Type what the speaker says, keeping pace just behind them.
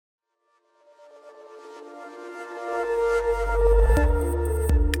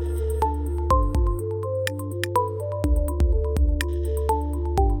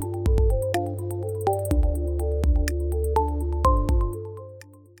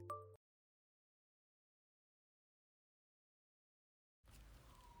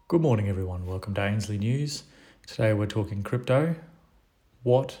Good morning, everyone. Welcome to Ainsley News. Today we're talking crypto.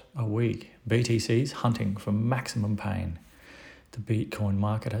 What a week. BTC's hunting for maximum pain. The Bitcoin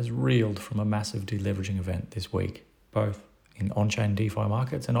market has reeled from a massive deleveraging event this week, both in on-chain DeFi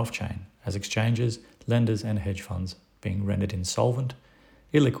markets and off-chain, as exchanges, lenders and hedge funds being rendered insolvent,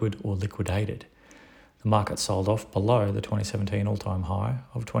 illiquid or liquidated. The market sold off below the 2017 all-time high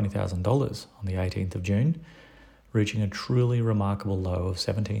of $20,000 on the 18th of June, reaching a truly remarkable low of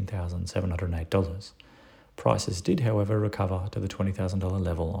 $17,708. Prices did, however, recover to the $20,000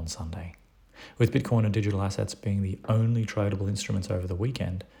 level on Sunday. With Bitcoin and digital assets being the only tradable instruments over the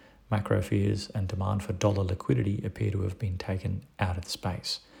weekend, macro fears and demand for dollar liquidity appear to have been taken out of the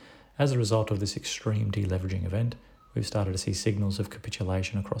space. As a result of this extreme deleveraging event, we've started to see signals of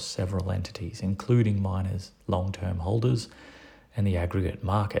capitulation across several entities, including miners, long-term holders, and the aggregate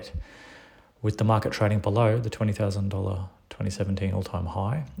market. With the market trading below the $20,000 2017 all-time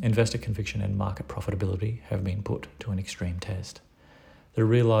high, investor conviction and market profitability have been put to an extreme test. The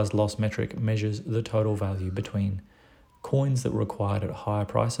realized loss metric measures the total value between coins that were acquired at higher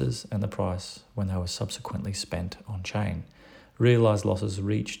prices and the price when they were subsequently spent on-chain. Realized losses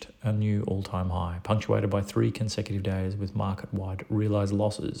reached a new all-time high, punctuated by 3 consecutive days with market-wide realized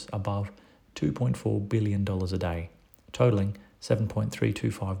losses above $2.4 billion a day, totaling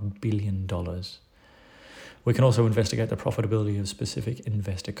 $7.325 billion. We can also investigate the profitability of specific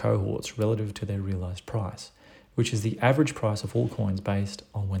investor cohorts relative to their realized price, which is the average price of all coins based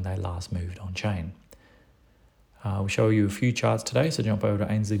on when they last moved on-chain. We show you a few charts today, so jump over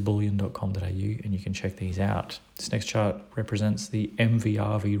to ainsleyBullion.com.au and you can check these out. This next chart represents the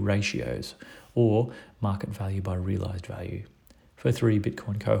MVRV ratios, or market value by realized value, for 3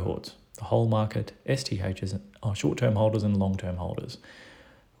 Bitcoin cohorts: the whole market, STHs, short-term holders and long-term holders,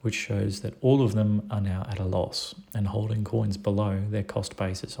 which shows that all of them are now at a loss and holding coins below their cost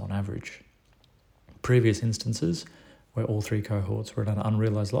basis on average. Previous instances where all 3 cohorts were at an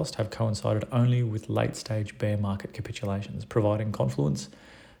unrealized loss have coincided only with late-stage bear market capitulations, providing confluence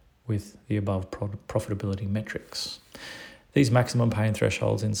with the above profitability metrics. These maximum pain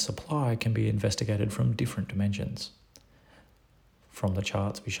thresholds in supply can be investigated from different dimensions. From the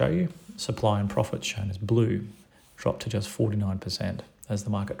charts we show you, supply and profits shown as blue dropped to just 49% as the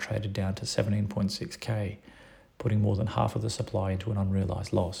market traded down to 17.6k, putting more than half of the supply into an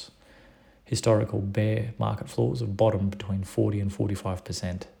unrealized loss. Historical bear market floors have bottomed between 40 and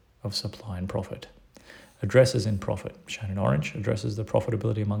 45% of supply and profit. Addresses in profit, shown in orange, addresses the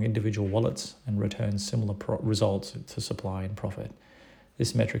profitability among individual wallets and returns similar results to supply and profit.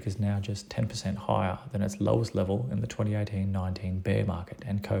 This metric is now just 10% higher than its lowest level in the 2018-19 bear market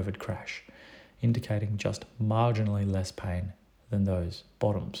and COVID crash, indicating just marginally less pain than those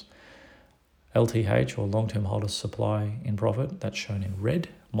bottoms. LTH, or long-term holders supply in profit, that's shown in red,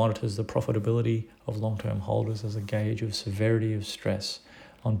 monitors the profitability of long-term holders as a gauge of severity of stress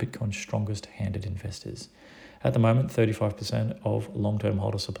on Bitcoin's strongest-handed investors. At the moment, 35% of long-term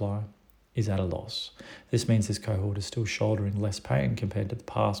holder supply is at a loss. This means this cohort is still shouldering less pain compared to the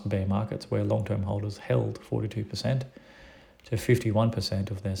past bear markets, where long-term holders held 42% to 51%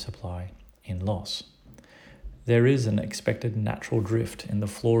 of their supply in loss. There is an expected natural drift in the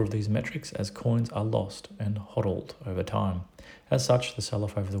floor of these metrics as coins are lost and hodled over time. As such, the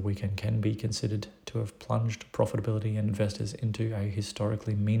sell-off over the weekend can be considered to have plunged profitability and investors into a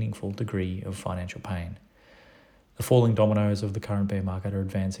historically meaningful degree of financial pain. The falling dominoes of the current bear market are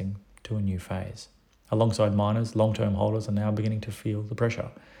advancing to a new phase. Alongside miners, long-term holders are now beginning to feel the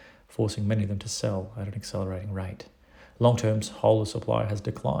pressure, forcing many of them to sell at an accelerating rate. Long-term holder supply has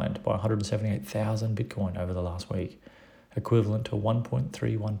declined by 178,000 Bitcoin over the last week, equivalent to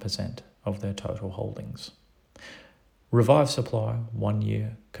 1.31% of their total holdings. Revive Supply 1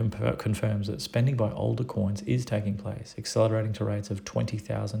 year confirms that spending by older coins is taking place, accelerating to rates of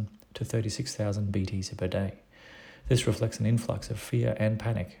 20,000 to 36,000 BTC per day. This reflects an influx of fear and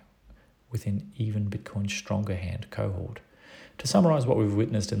panic within even Bitcoin's stronger hand cohort. To summarize what we've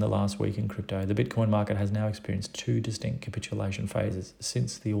witnessed in the last week in crypto, the Bitcoin market has now experienced 2 distinct capitulation phases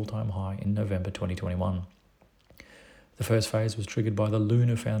since the all-time high in November 2021. The first phase was triggered by the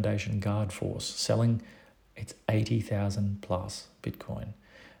Lunar Foundation Guard Force selling its 80,000 plus Bitcoin,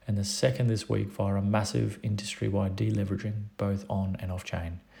 and the second this week via a massive industry-wide deleveraging both on and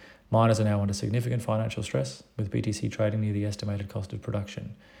off-chain. Miners are now under significant financial stress, with BTC trading near the estimated cost of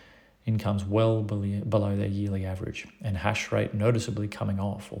production, incomes well below their yearly average, and hash rate noticeably coming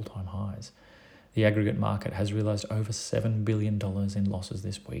off all-time highs. The aggregate market has realized over $7 billion in losses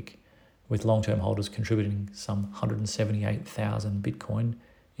this week, with long-term holders contributing some 178,000 Bitcoin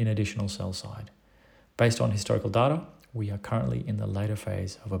in additional sell side. Based on historical data, We are currently in the later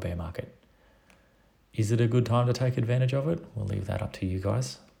phase of a bear market. Is it a good time to take advantage of it? We'll leave that up to you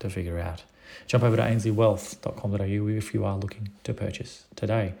guys to figure out. Jump over to ainsleywealth.com.au if you are looking to purchase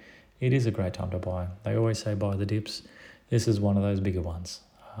today. It is a great time to buy. They always say buy the dips. This is one of those bigger ones,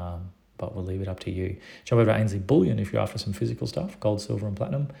 but we'll leave it up to you. Jump over to Ainsley Bullion if you're after some physical stuff, gold, silver and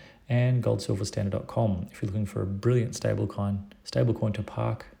platinum, and goldsilverstandard.com if you're looking for a brilliant stablecoin to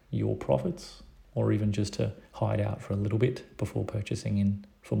park your profits, or even just to hide out for a little bit before purchasing in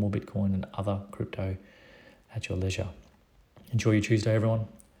for more Bitcoin and other crypto at your leisure. Enjoy your Tuesday, everyone.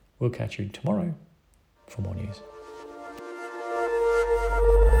 We'll catch you tomorrow for more news.